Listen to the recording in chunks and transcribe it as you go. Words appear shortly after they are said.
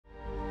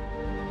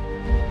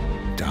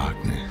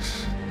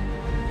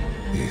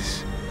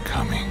is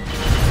coming.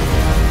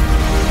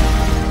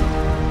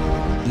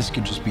 This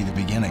could just be the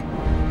beginning.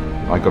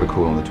 I got a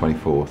call on the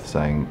 24th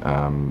saying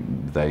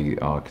they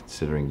are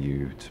considering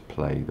you to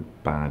play the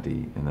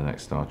baddie in the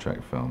next Star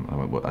Trek film. And I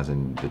went, what, as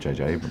in the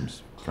J.J.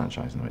 Abrams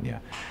franchise? And I went, yeah.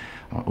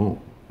 I went, oh,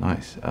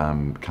 nice.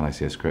 Can I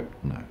see a script?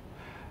 No.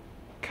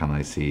 Can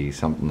I see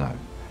something? No.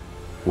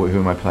 Who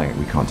am I playing?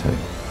 We can't tell you.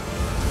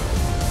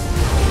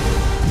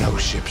 No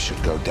ship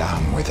should go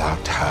down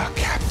without her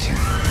captain.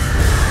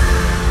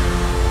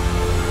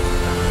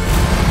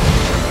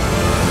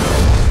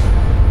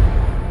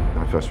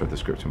 I first read the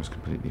script and was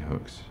completely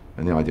hooked.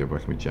 And the idea of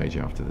working with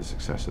JJ after the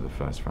success of the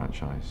first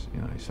franchise, you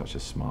know, he's such a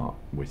smart,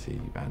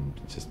 witty, and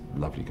just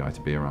lovely guy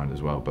to be around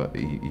as well. But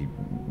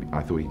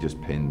I thought he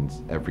just pinned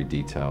every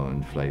detail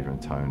and flavour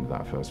and tone of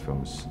that first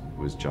film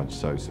was judged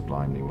so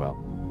sublimely well.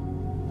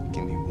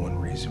 Give me one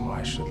reason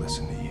why I should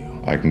listen to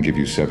you. I can give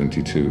you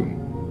 72.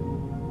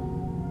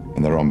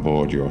 And they're on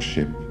board your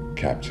ship,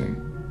 Captain.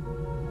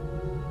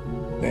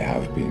 They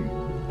have been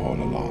all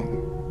along.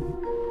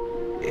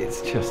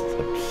 It's just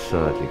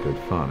absurdly good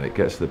fun. It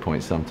gets to the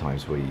point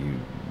sometimes where you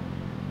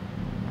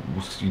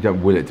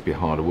don't will it to be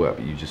harder work,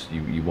 but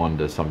you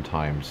wonder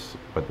sometimes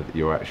whether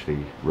you're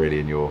actually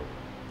really in your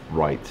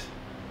right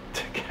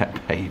to get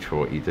paid for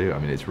what you do. I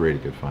mean, it's really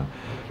good fun.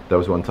 There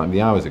was one time,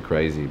 the hours are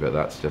crazy, but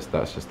that's just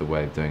the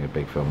way of doing a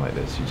big film like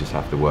this. You just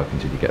have to work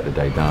until you get the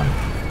day done.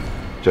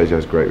 JJ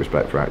has great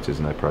respect for actors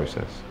and their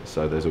process,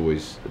 so there's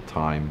always a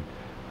time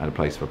and a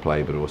place for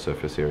play, but also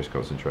for serious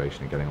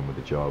concentration and getting on with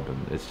the job,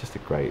 and it's just a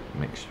great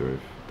mixture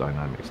of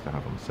dynamics to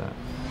have on set.